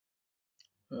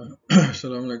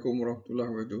Assalamualaikum warahmatullahi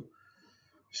wabarakatuh.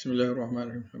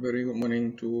 Bismillahirrahmanirrahim. A very good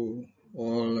morning to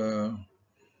all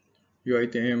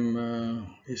UITM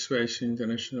East West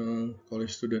International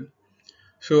College student.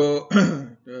 So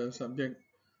the subject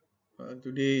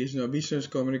today is Business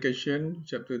Communication,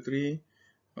 Chapter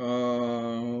 3,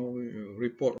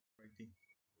 Report Writing.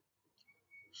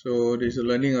 So this is a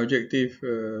learning objective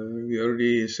we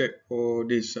already set for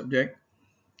this subject.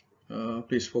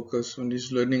 Please focus on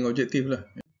this learning objective lah.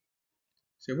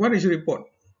 So what is report?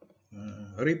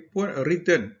 Report a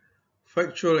written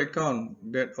factual account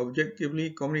that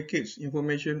objectively communicates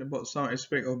information about some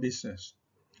aspect of business.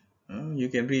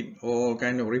 You can read all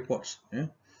kind of reports.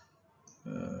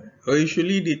 A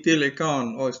usually detailed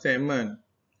account or statement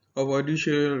of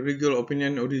judicial legal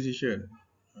opinion or decision.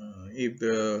 If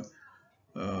the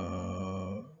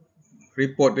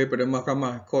report daripada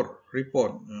mahkamah court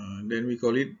report, then we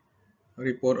call it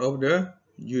report of the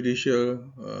judicial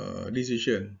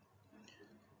decision.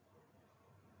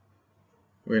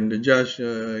 When the judge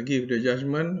give the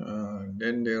judgment,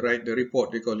 then they write the report,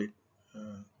 they call it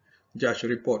judge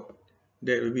report.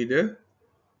 That will be the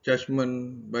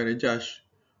judgment by the judge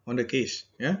on the case.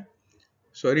 Yeah.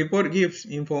 So a report gives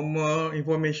informal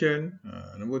information.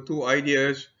 Number 2,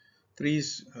 ideas.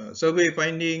 3, survey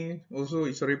finding. Also,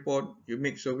 it's a report. You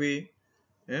make survey.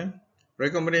 Yeah.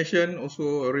 Recommendation,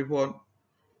 also a report.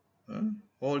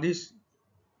 All this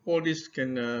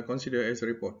can consider as a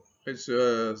report. Let's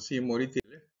see more detail.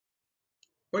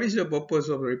 What is the purpose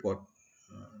of the report?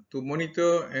 To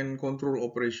monitor and control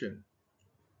operation.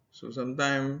 So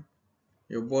sometimes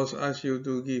your boss asks you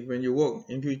to give, when you work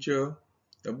in future,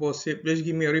 the boss said, please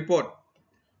give me a report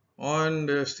on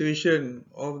the situation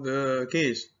of the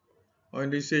case,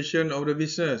 on the situation of the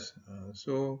business.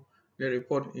 So the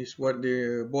report is what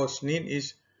the boss need,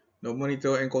 is the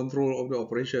monitor and control of the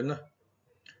operation.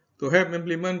 To help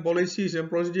implement policies and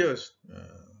procedures.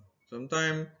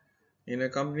 Sometimes in a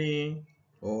company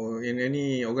or in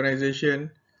any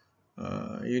organization,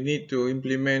 you need to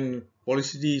implement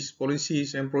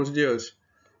policies and procedures.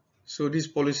 So this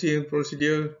policy and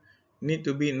procedure need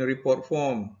to be in a report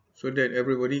form so that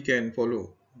everybody can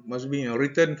follow. Must be in a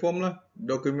written form lah,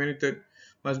 documented.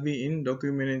 Must be in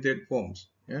documented forms.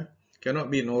 Yeah, cannot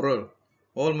be in oral.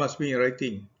 All must be in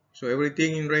writing. So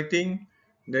everything in writing,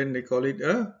 then they call it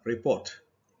a report.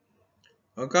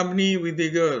 A company with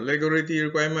legality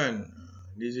requirement.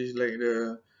 This is like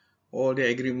all the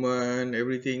agreement,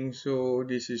 everything. So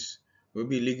this will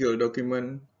be legal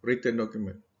document, written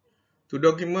document. To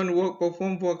document work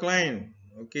performed for a client.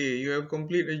 Okay, you have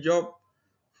completed a job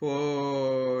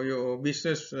for your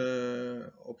business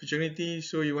opportunity.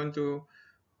 So you want to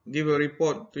give a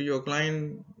report to your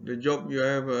client, the job you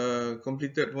have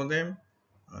completed for them.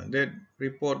 That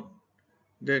report,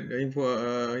 that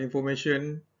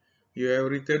information you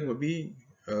have written will be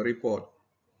a report.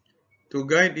 To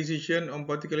guide decision on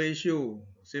particular issue,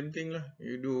 same thing lah.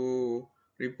 You do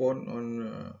report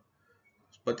on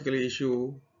particular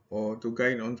issue or to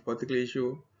guide on particular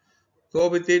issue. To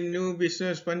obtain new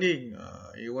business funding,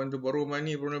 you want to borrow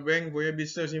money from the bank for your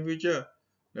business in future.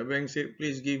 The bank said,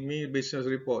 please give me business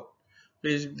report.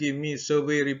 Please give me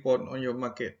survey report on your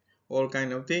market. All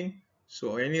kind of thing.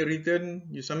 So any written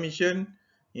submission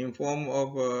in form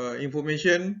of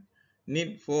information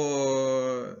need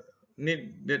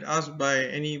that asked by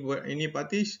any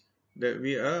parties, that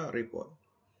we report.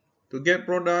 To get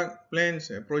product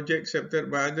plans and projects accepted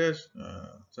by others.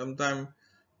 Sometimes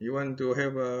you want to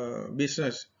have a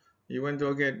business, you want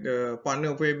to get a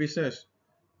partner for your business,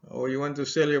 or you want to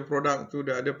sell your product to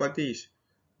the other parties.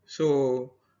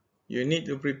 So you need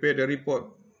to prepare the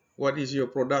report, what is your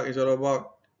product is all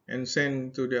about, and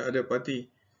send to the other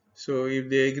party. So if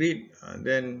they agreed,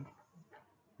 then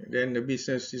the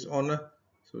business is on.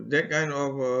 So that kind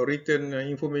of written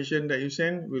information that you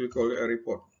send, we'll call it a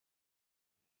report.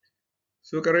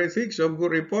 So characteristics of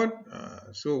good report.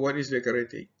 So what is the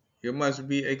characteristic? You must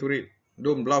be accurate.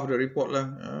 Don't bluff the report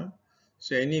lah.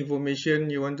 So any information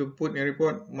you want to put in a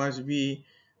report must be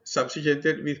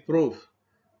substantiated with proof.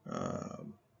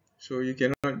 So you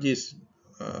cannot just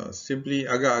simply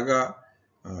agak-agak.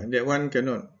 That one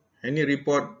cannot. Any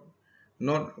report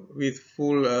not with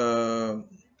full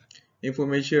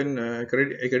information,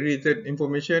 accredited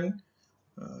information,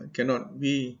 cannot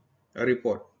be a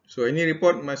report. So any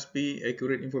report must be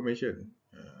accurate information.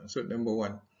 So number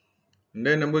 1. And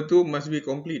then number 2 must be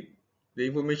complete. The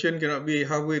information cannot be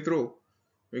halfway through.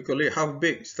 We call it half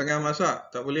baked, setengah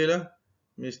masak. Tak boleh lah.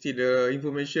 Mesti the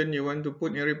information you want to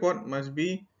put in a report must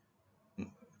be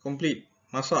complete.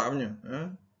 Masak punya.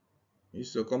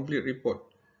 It's a complete report.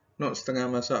 Not setengah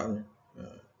masak punya.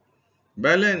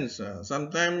 Balance.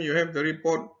 Sometimes you have the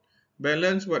report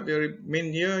balance. What they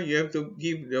mean here, you have to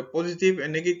give the positive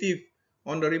and negative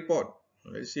on the report.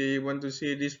 Let's say you want to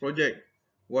see this project,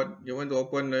 what you want to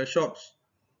open shops.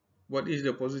 What is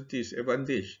the positive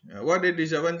advantage? What is the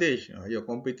disadvantage? Your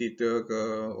competitor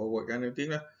or what kind of thing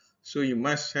lah. So you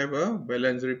must have a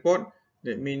balanced report.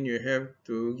 That means you have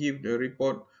to give the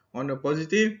report on the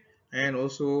positive and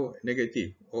also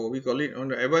negative, or we call it on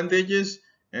the advantages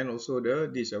and also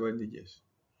the disadvantages.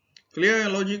 Clear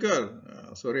and logical.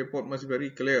 So report must be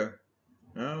very clear.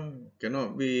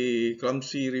 Cannot be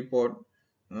clumsy report.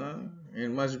 And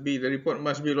the report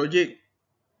must be logic.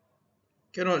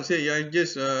 Cannot say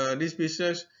just this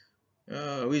business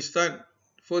we start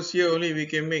first year only we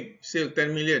can make sale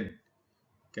 10 million.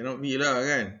 Cannot be lah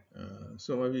kan.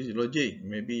 So must be logic.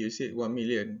 Maybe you said 1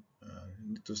 million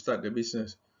to start the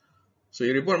business. So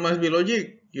your report must be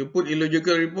logic. You put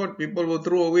illogical report, people will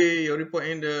throw away your report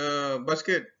in the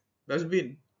basket,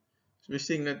 dustbin. It's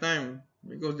wasting the time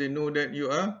because they know that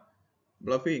you are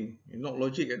bluffing. You're not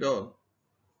logic at all.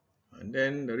 And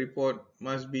then the report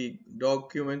must be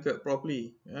documented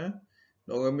properly.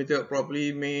 Documented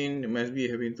properly mean must be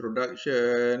have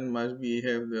introduction, must be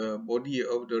have the body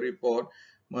of the report,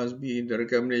 must be in the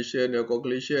recommendation, the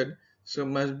calculation. So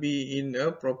must be in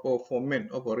a proper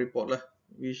format of a report lah,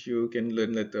 which you can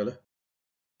learn later lah.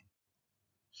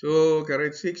 So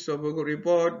characteristics of a good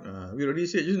report, we already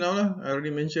said just now lah. I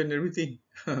already mentioned everything.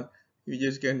 You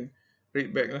just can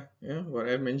read back lah. What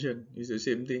I mentioned is the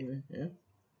same thing.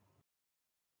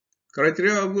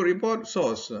 Criteria of good report,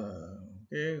 source.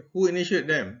 Who initiate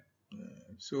them?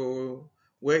 So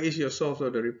where is your source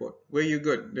of the report? Where you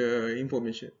got the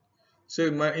information? So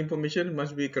my information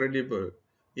must be credible.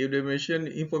 If the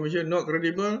information not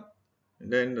credible,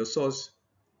 then the source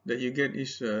that you get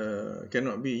is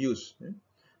cannot be used.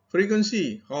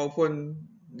 Frequency, how often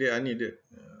they are needed.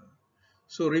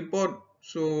 So report,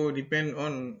 so depend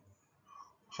on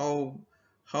how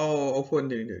often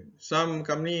they need it. Some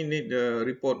company need the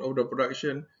report of the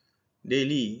production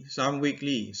daily, some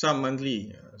weekly, some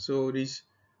monthly. So this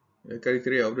the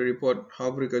criteria of the report,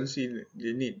 how frequency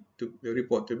they need the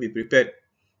report to be prepared.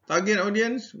 Target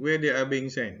audience, where they are being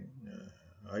sent.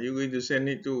 Are you going to send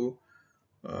it to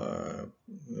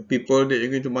people that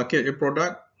you're going to market your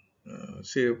product?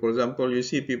 Say for example, you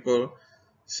see people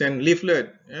send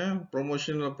leaflet,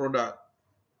 promotional product.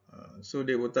 So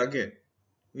they will target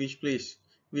which place,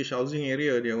 which housing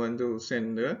area they want to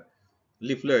send the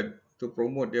leaflet to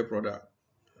promote their product.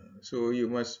 So you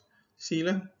must see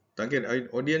lah, target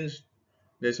audience.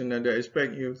 There's another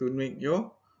aspect, you have to make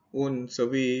your own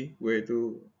survey where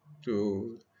to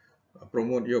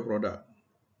promote your product.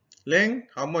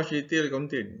 Length, how much detail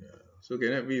contain. So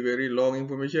cannot be very long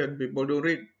information. People don't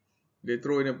read. They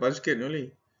throw in a basket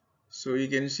only. So you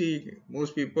can see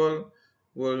most people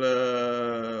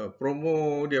will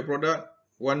promote their product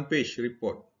one page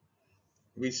report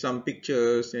with some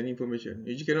pictures and information.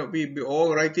 It cannot be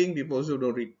all writing, people also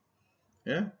don't read.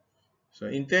 So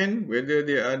intent, whether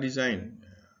they are designed.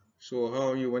 So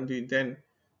how you want to intend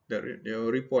that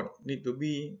your report need to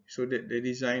be, so that they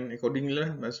design accordingly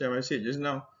lah. As I said just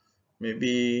now,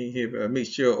 maybe have a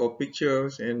mixture of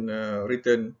pictures and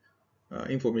written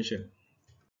information.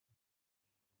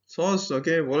 Source,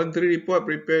 voluntary report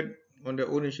prepared on their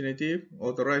own initiative,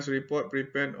 authorized report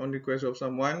prepared on request of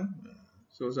someone.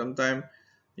 So sometimes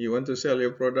you want to sell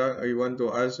your product or you want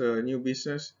to ask a new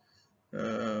business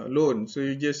loan. So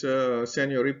you just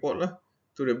send your report lah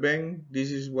to the bank.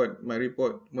 This is what my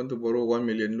report, want to borrow 1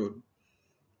 million loan.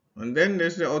 And then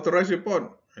there's the authorized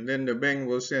report. And then the bank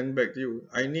will send back to you.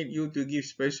 I need you to give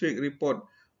specific report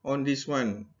on this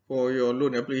one for your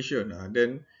loan application.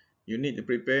 Then you need to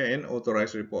prepare an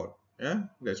authorized report.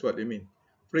 That's what they mean.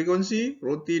 Frequency,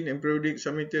 routine and periodic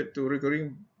submitted to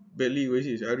recurring daily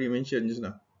basis. I already mentioned just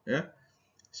now.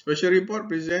 Special report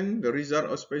present the result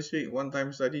of specific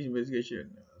one-time study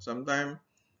investigation. Sometimes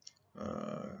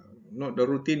not the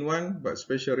routine one, but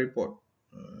special report.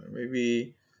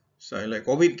 Maybe like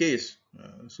COVID case.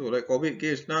 So like COVID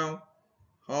case now,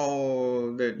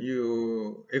 how that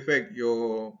you affect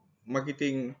your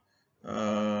marketing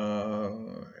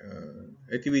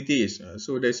activities.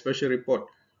 So there's special report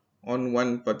on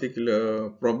one particular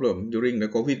problem during the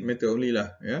COVID matter only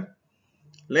lah.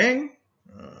 Length,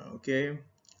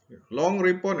 long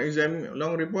report,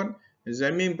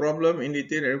 examine problem in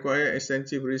detail and require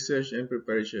extensive research and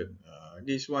preparation.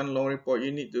 This one long report,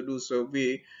 you need to do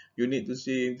survey, you need to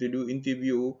do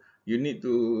interview, you need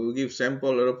to give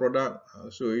sample of the product.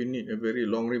 So you need a very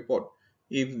long report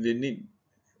if they need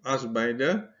asked by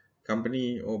the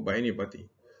company or by any party.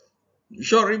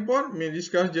 Short report may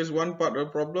discuss just one part of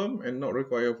the problem and not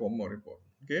require for more report.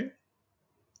 Okay.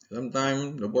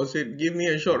 Sometimes the boss said, give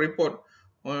me a short report,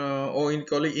 or in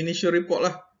call it initial report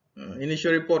lah.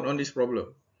 Initial report on this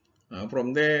problem.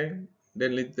 From there,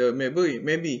 then later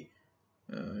maybe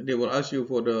they will ask you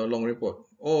for the long report,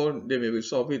 or they may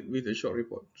solve it with a short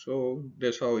report. So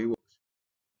that's how it works.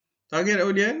 Target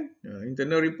audience,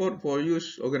 internal report for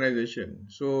use organization.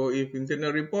 So if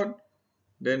internal report,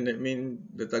 then that means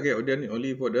the target audience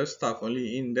only for the staff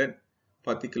only in that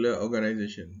particular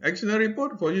organization. External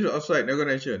report for use outside the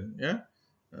organization, yeah,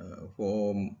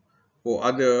 for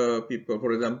other people.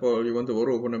 For example, you want to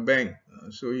borrow from a bank,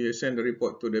 so you send the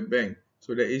report to the bank.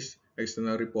 So that is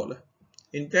external report lah.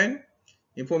 Intent,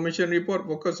 information report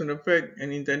focus on the fact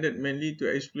and intended mainly to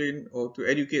explain or to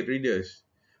educate readers,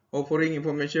 offering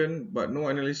information but no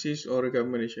analysis or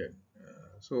recommendation.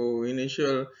 So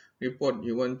initial report,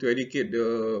 you want to educate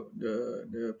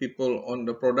the people on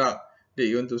the product that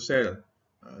you want to sell.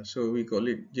 So we call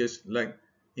it just like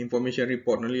information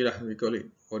report only lah, we call it,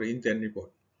 or the intent report.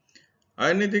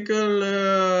 Analytical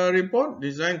report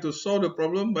designed to solve the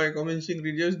problem by convincing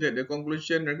readers that the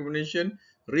conclusion recommendation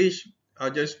reached are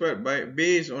justified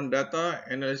based on data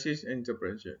analysis and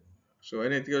interpretation. So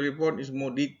analytical report is more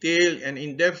detailed and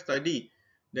in-depth study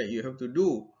that you have to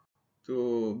do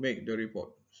to make the report.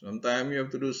 Sometimes you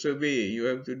have to do survey, you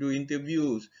have to do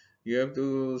interviews, you have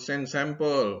to send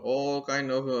sample, all kind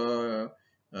of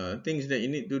things that you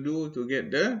need to do to get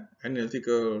the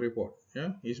analytical report.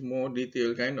 Yeah, it's more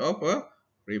detailed kind of a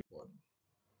report.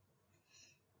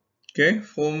 Okay,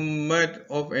 format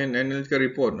of an analytical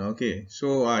report. Okay,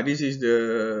 so this is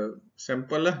the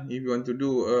sample lah. If you want to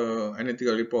do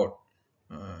analytical report,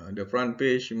 the front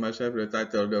page you must have the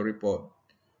title of the report,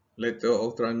 letter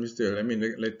of transmittal, I mean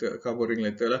the letter covering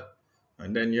letter lah.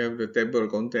 And then you have the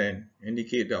table content,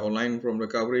 indicate the outline from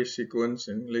the coverage sequence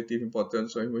and relative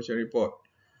importance of information report.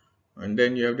 And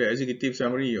then you have the executive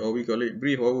summary, or we call it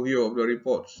brief overview of the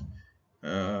reports,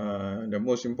 the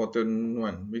most important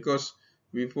one, because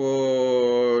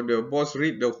before the boss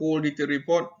read the whole detailed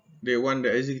report, they want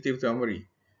the executive summary.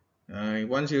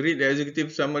 Once you read the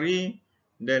executive summary,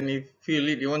 then if feel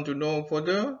it you want to know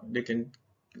further, they can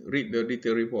read the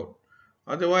detailed report.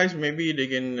 Otherwise, maybe they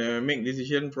can make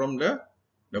decision from the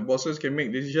bosses can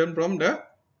make decision from the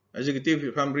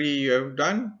executive summary you have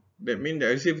done. That means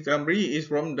the executive summary is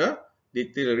from the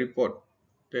detailed report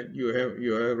that you have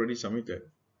already submitted.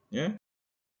 Yeah.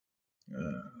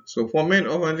 So format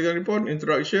of analytical report,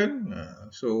 introduction.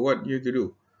 So what you have to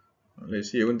do?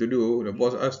 Let's say you want to do, the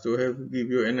boss asks to give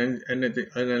you an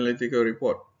analytical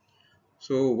report.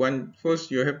 So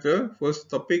first you have the first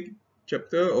topic,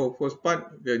 chapter or first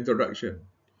part, the introduction.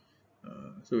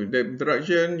 So the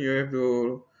introduction, you have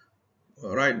to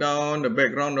write down the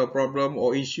background of problem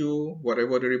or issue,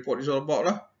 whatever the report is all about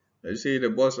lah. Let's say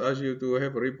the boss asks you to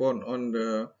have a report on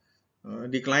the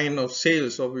decline of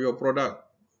sales of your product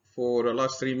for the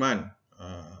last 3 months.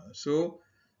 So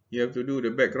you have to do the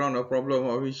background of problem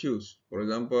or issues. For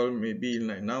example, maybe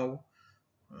like now,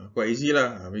 quite easy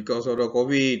lah, because of the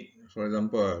COVID, for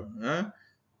example.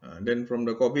 Then from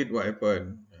the COVID, what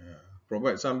happened?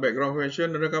 Provide some background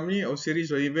information on the company or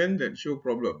series of events that show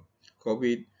problem.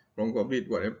 From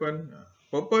COVID, what happened?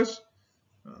 Purpose,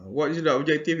 what is the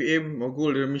objective, aim, or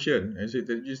goal of the mission? As I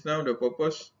said just now, the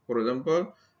purpose, for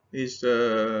example, is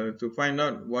to find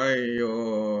out why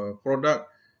your product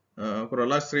for the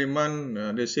last 3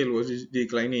 months the sale was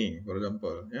declining, for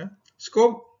example. Yeah.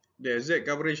 Scope, the exact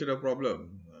coverage of the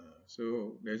problem.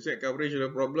 So the exact coverage of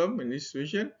the problem in this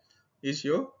situation is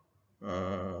your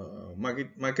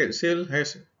market sale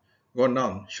has gone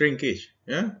down, shrinkage.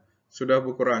 Yeah, sudah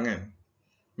berkurang kan.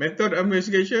 Method of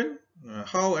investigation,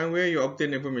 how and where you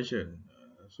obtain information.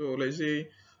 So let's say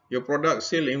your product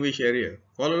sale in which area?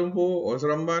 Kuala Lumpur or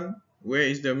Seremban? Where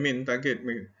is the main target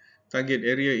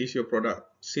area is your product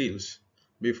sales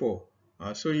before?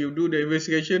 So you do the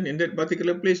investigation in that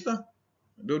particular place lah.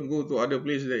 Don't go to other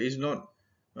place that is not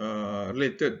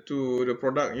related to the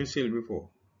product you sell before.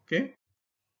 Okay.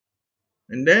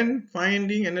 And then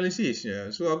finding analysis.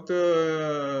 Yeah. So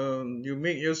after you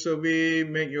make your survey,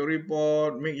 make your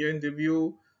report, make your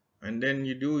interview, and then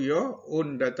you do your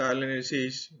own data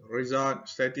analysis, result,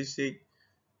 statistic,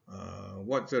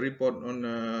 what's the report on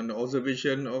the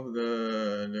observation of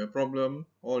the problem,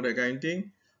 all that kind of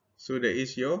thing. So that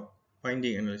is your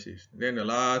finding analysis. Then the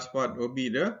last part will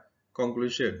be the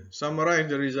conclusion.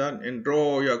 Summarize the result and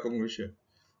draw your conclusion.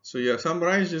 So you have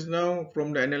summarized just now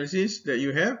from the analysis that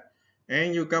you have,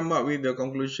 and you come up with the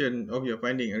conclusion of your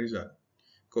finding and result.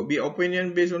 Could be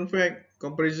opinion based on fact,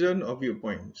 comparison, or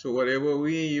viewpoint. So whatever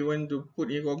way you want to put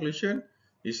in conclusion,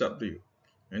 It's up to you.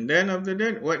 And then after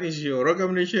that, what is your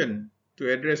recommendation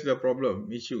to address the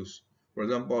problem issues? For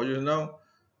example, just now,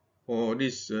 for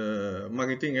this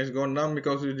marketing has gone down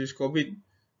because of this COVID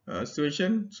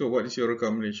situation. So what is your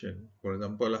recommendation? For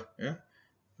example, lah, yeah.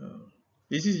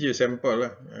 This is just sample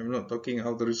lah. I'm not talking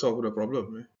how to resolve the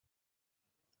problem.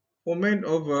 Format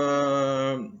of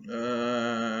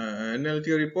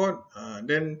analytical report.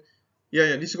 Then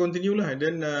yeah, this continue lah.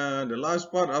 Then the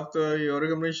last part after your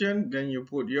recommendation, then you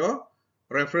put your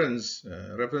references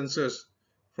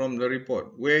from the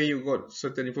report, where you got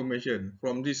certain information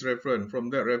from this reference, from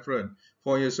that reference,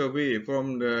 for your survey,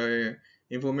 from the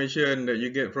information that you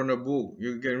get from the book,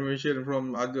 you get information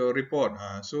from other report.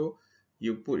 So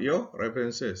you put your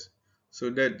references so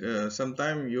that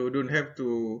sometimes you don't have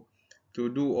to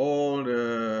do all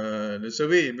the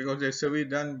survey, because the survey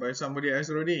done by somebody else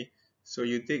already. So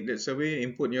you take that survey,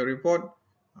 input in your report,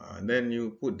 then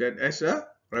you put that as a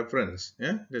reference.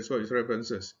 Yeah, that's what is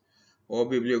references or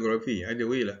bibliography, either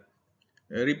way lah.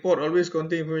 A report always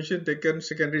contain information taken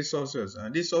secondary sources.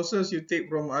 These sources you take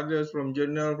from others, from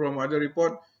journal, from other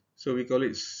report, so we call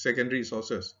it secondary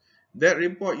sources. That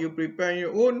report you prepare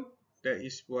your own, that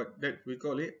is what that we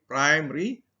call it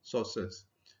primary sources.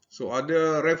 So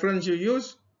other reference you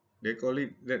use, they call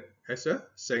it that as a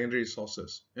secondary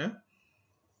sources. Yeah.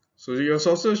 So your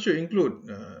sources should include.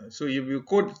 So if you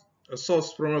quote a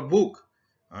source from a book,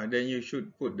 then you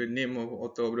should put the name of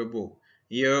author of the book,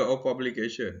 year of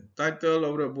publication, title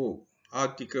of the book,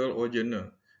 article or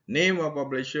journal, name of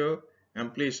publisher,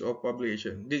 and place of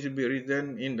publication. This will be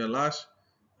written in the last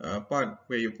part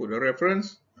where you put a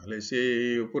reference. Let's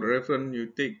say you put a reference, you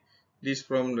take this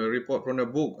from the report from the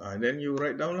book, then you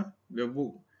write down the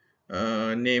book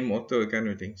name, author, kind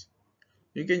of things.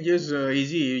 You can just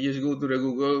easy, you just go to the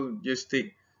Google, just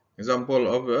take example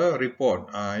of a report.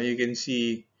 You can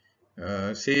see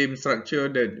same structure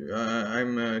that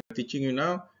I'm teaching you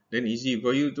now, then easy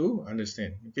for you to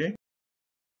understand. Okay.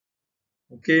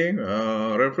 Okay,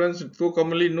 reference, two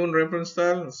commonly known reference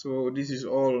style. So this is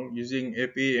all using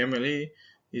APA, MLA.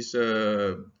 Is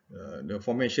the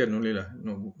formation only lah.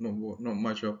 Not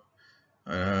much of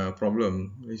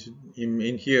problem.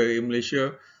 In here in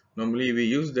Malaysia, normally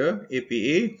we use the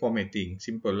APA formatting.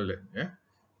 Simple like that. Yeah.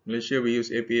 Malaysia we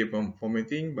use APA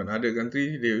formatting, but other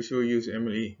countries they also use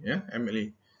MLA. Yeah,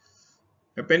 MLA.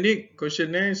 Appendix,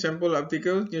 questionnaire, sample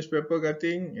article, newspaper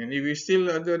cutting, and if you still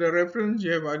under the reference,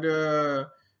 you have other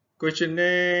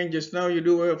questionnaire. Just now you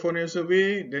do a phone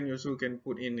survey, then you also can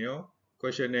put in your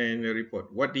questionnaire in the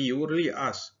report. What do you really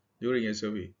ask during a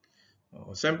survey?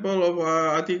 Sample of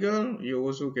article, you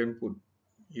also can put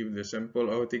if the sample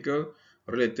article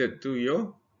related to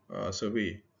your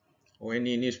survey or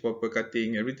any newspaper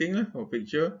cutting, everything or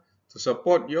picture to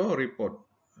support your report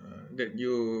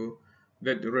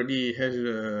that already has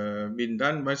been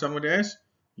done by somebody else.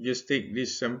 You just take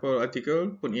this sample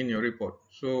article, put in your report.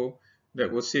 So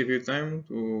that will save you time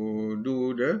to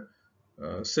do the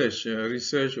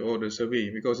research or the survey,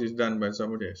 because it's done by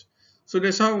somebody else. So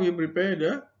that's how we prepare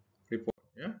the report.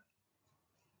 Yeah.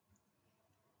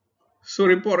 So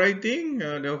report writing,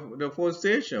 the fourth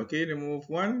stage. Okay, the move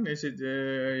one is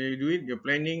you do it, your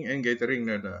planning and gathering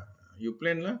data. You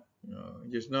plan lah.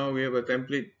 Just now we have a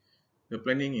template, the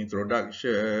planning,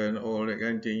 introduction, all that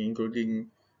kind of thing, including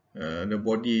the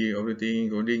body of the thing,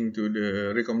 according to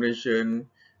the recommendation,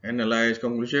 analyze,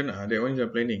 conclusion. That one is the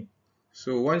planning.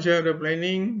 So once you have the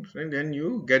planning, then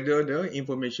you gather the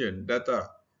information, data.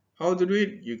 How to do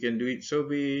it? You can do it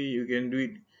survey, you can do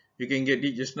it, you can get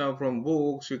it just now from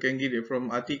books, you can get it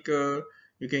from article,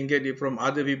 you can get it from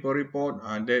other people report.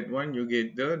 That one you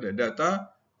get the data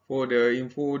for the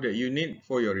info that you need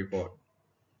for your report.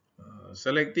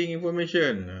 Selecting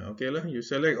information. Okay lah, you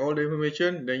select all the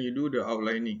information, then you do the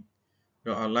outlining,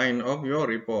 the outline of your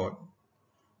report.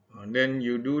 Then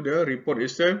you do the report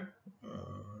itself,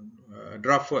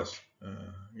 draft first.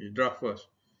 You draft first.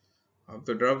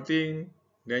 After drafting,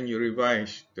 then you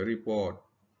revise the report.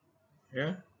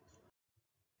 Yeah.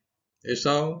 That's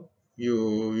how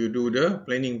you do the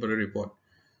planning for the report.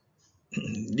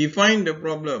 Define the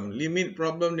problem. Limit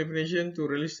problem definition to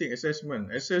realistic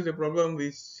assessment. Assess the problem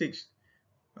with 6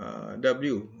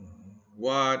 W.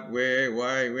 What, where,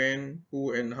 why, when,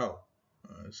 who, and how.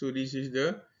 So this is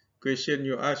the question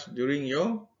you ask during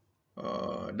your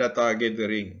data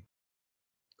gathering.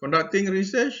 Conducting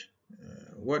research.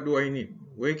 What do I need?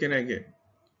 Where can I get?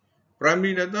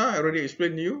 Primary data, I already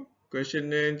explained to you.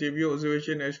 Questionnaire, interview,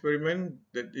 observation, experiment.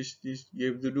 That is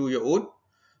you have to do your own.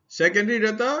 Secondary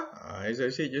data, as I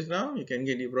said just now, you can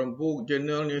get it from book,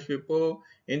 journal, newspaper,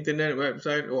 internet,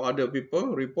 website, or other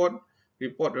people report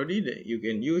already that you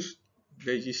can use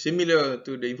that is similar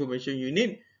to the information you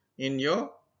need in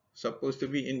your, supposed to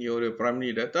be in your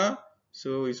primary data.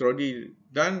 So it's already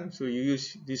done. So you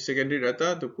use this secondary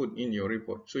data to put in your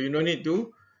report. So you don't need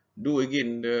to do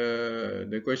again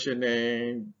the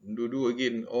questionnaire, do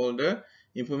again all the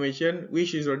information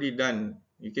which is already done.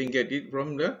 You can get it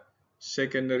from the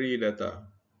secondary data.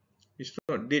 It's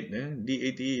not DATE.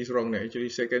 DATE is wrong there. Actually,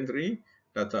 secondary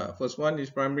data. First one is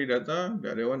primary data.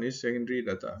 The other one is secondary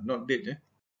data, not DATE.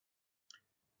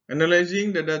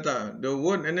 Analyzing the data. The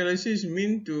word analysis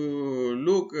means to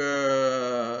look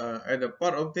at the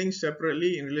part of things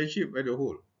separately in relationship with the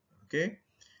whole. Okay.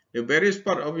 The various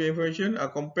parts of your information are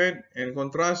compared and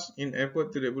contrasted in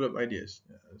effort to develop ideas.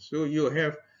 So you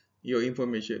have your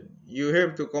information. You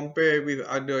have to compare with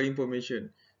other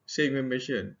information, same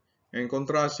information, and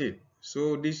contrast it.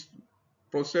 So this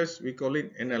process, we call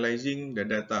it analyzing the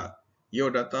data,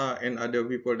 your data and other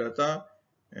people's data,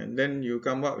 and then you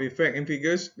come up with facts and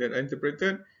figures that are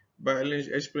interpreted by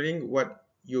explaining what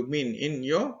you mean in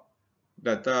your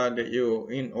data that you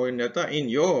in or in data in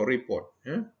your report.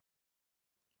 Yeah?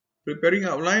 Preparing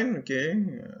outline, okay.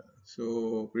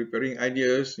 So preparing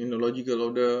ideas in a logical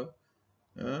order,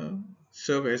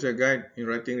 serve as a guide in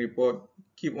writing report.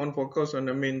 Keep on focus on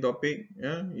the main topic.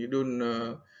 Yeah, you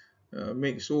don't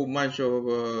make so much of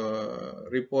a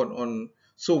report on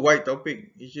so wide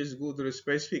topic. You just go to the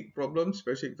specific problem,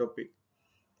 specific topic.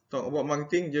 Talk about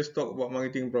marketing, just talk about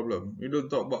marketing problem. You don't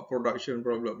talk about production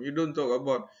problem. You don't talk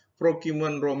about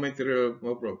procurement raw material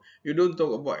problem. You don't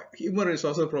talk about human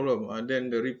resources problem. Then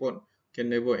the report can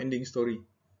never ending story.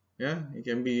 Yeah, it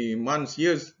can be months,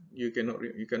 years. You cannot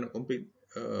complete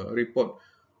a report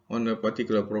on a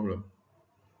particular problem.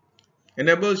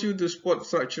 Enables you to spot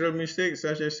structural mistakes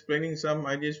such as explaining some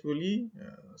ideas fully.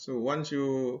 So once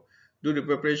you do the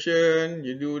preparation,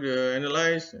 you do the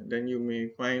analyze, then you may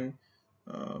find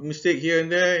mistake here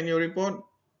and there in your report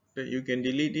that you can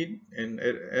delete it and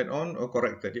add on or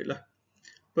correct it lah.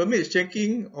 Permits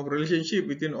checking of relationship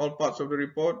between all parts of the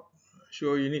report.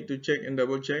 Sure, you need to check and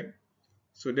double check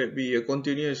so that be a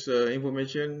continuous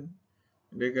information.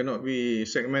 They cannot be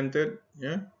segmented,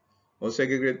 yeah, or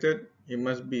segregated. It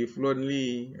must be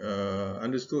fluently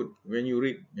understood when you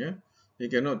read. Yeah, you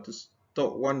cannot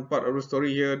talk one part of the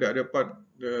story here, the other part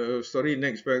the story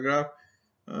next paragraph.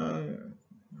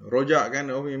 Rojak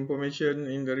kind of information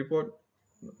in the report.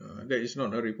 That is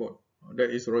not a report.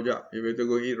 That is rojak. You better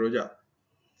go eat rojak.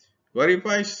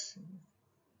 Verifies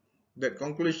that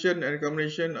conclusion and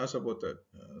recommendation are supported.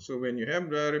 So when you have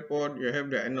the report, you have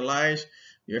the analyze,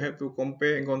 you have to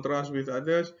compare and contrast with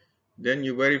others, then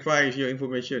you verify your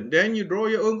information. Then you draw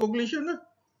your own conclusion.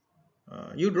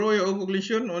 You draw your own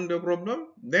conclusion on the problem,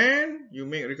 then you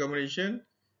make recommendation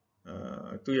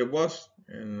to your boss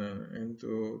and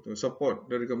to support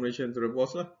the recommendation to the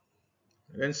boss.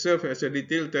 Then serve as a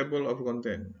detailed table of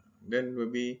content. Then will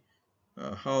be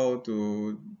how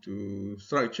to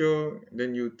structure,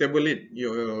 then you tabulate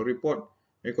your report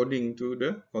according to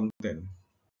the content.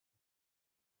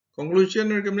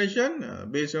 Conclusion recommendation,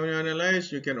 based on your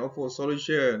analysis, you can offer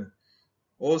solution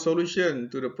or solution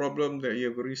to the problem that you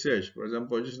have researched. For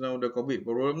example, just now the COVID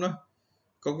problem.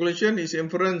 Conclusion is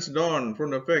inference drawn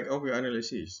from the fact of your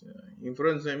analysis.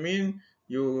 Inference, I mean,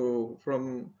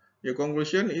 from your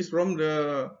conclusion is from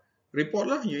the report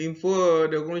lah. You infer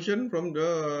the conclusion from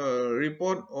the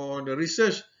report or the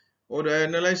research or the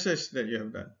analysis that you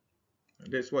have done.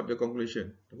 That's what the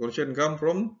conclusion. The conclusion comes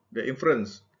from the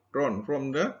inference drawn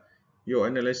from your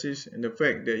analysis and the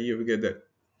fact that you have gathered.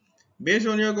 Based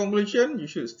on your conclusion, you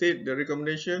should state the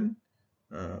recommendation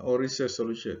or research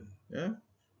solution. Yeah.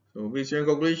 So based on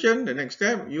conclusion, the next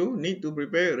step, you need to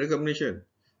prepare recommendation.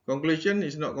 Conclusion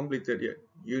is not completed yet.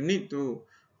 You need to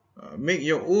make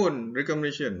your own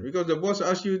recommendation because the boss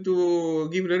asks you to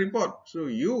give the report. So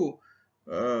you,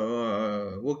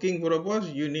 working for the boss,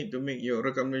 you need to make your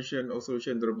recommendation or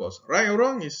solution to the boss. Right or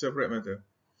wrong is separate matter.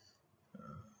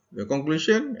 The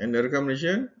conclusion and the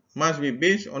recommendation must be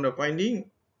based on the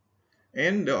finding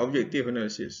and the objective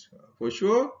analysis. For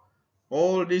sure,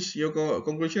 all this your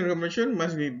conclusion recommendation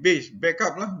must be back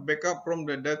up from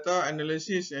the data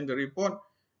analysis and the report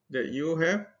that you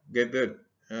have gathered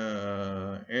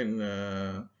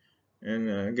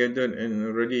gathered and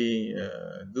already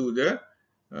do the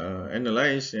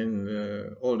analyze and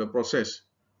all the process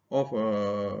of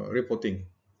reporting.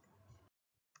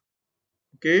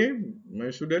 Okay, my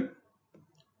student,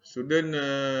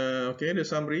 okay, the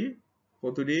summary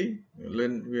for today.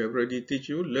 We have already teach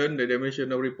you, learn the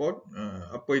definition of report.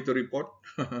 Apa itu report?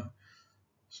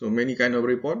 So many kind of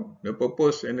report. The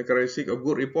purpose and the characteristic of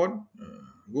good report.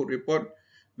 Good report,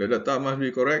 the data must be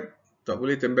correct, Tak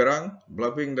boleh temberang,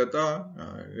 bluffing data,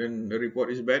 then the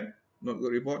report is bad, not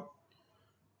good report.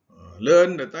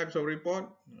 Learn the types of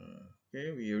report.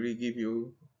 Okay, we already give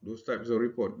you those types of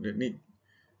report that need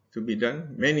to be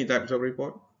done. Many types of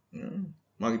report.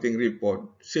 Marketing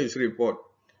report, sales report,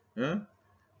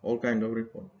 all kind of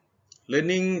report.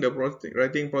 Learning the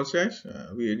writing process,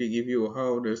 we already give you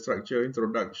how the structure,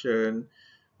 introduction,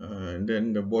 and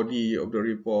then the body of the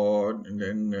report, and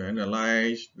then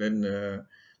analyze, then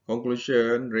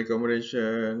conclusion,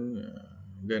 recommendation,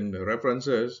 then the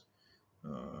references,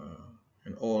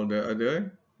 and all the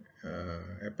other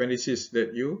appendices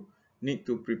that you need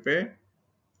to prepare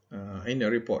in a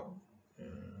report.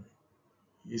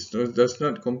 It does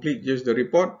not complete just the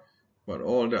report, but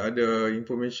all the other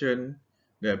information,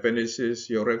 the appendices,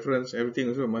 your reference, everything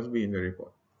also must be in the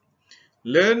report.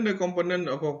 Learn the component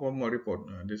of a formal report.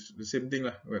 This the same thing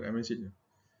lah, what I mentioned.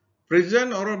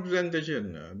 Present oral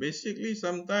presentation. Basically,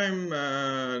 sometimes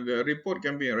the report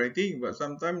can be in writing, but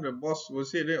sometimes the boss will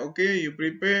say that, okay, you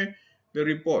prepare the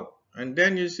report. And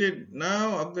then you said,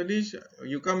 now after this,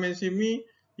 you come and see me,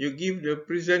 you give the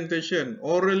presentation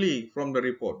orally from the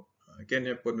report. It can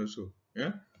happen also.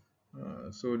 Yeah.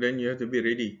 So then you have to be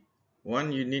ready.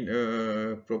 One, you need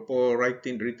a proper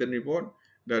written report.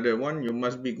 The other one, you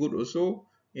must be good also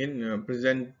in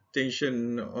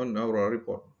presentation on our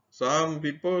report. Some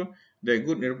people, they're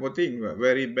good in reporting, but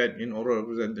very bad in oral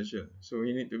presentation. So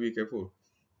you need to be careful.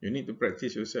 You need to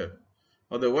practice yourself.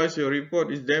 Otherwise, your report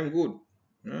is damn good.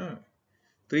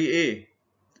 3A,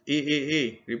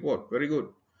 AAA report, very good.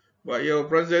 But your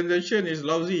presentation is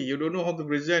lousy. You don't know how to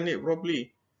present it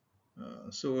properly.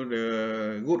 So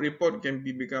the good report can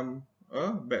become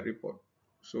a bad report.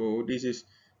 So this is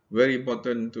very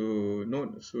important to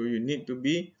note. So you need to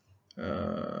be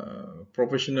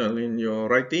professional in your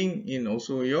writing, in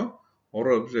also your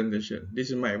oral presentation. This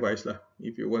is my advice lah.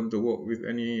 If you want to work with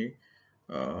any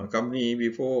company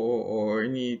before or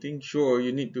anything, sure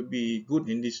you need to be good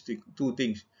in these two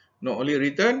things. Not only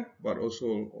written, but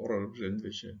also oral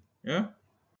presentation. Yeah.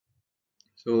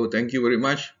 So thank you very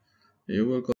much. We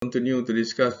will continue to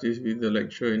discuss this with the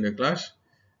lecturer in the class,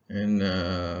 and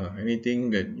anything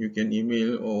that you can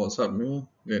email or WhatsApp me,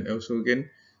 that also can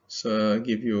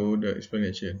give you the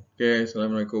explanation. Okay,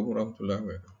 Assalamualaikum warahmatullahi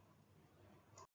wabarakatuh.